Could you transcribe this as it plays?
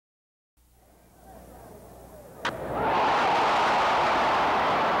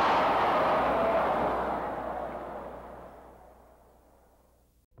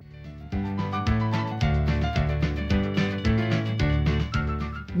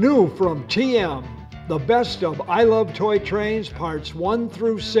New from TM, the best of I Love Toy Trains parts 1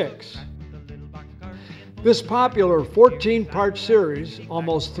 through 6. This popular 14-part series,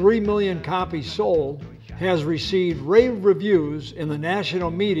 almost 3 million copies sold, has received rave reviews in the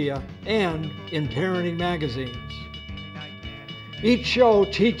national media and in parenting magazines. Each show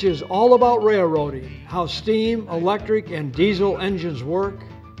teaches all about railroading, how steam, electric, and diesel engines work,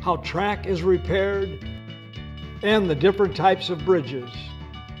 how track is repaired, and the different types of bridges.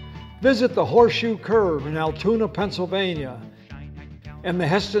 Visit the Horseshoe Curve in Altoona, Pennsylvania, and the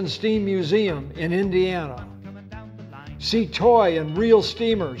Hesston Steam Museum in Indiana. See toy and real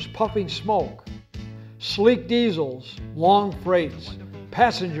steamers puffing smoke, sleek diesels, long freights,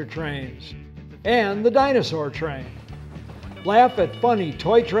 passenger trains, and the Dinosaur Train. Laugh at funny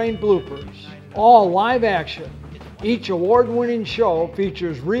toy train bloopers, all live action. Each award-winning show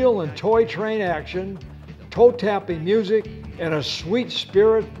features real and toy train action, toe-tapping music, and a sweet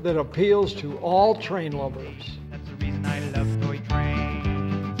spirit that appeals to all train lovers.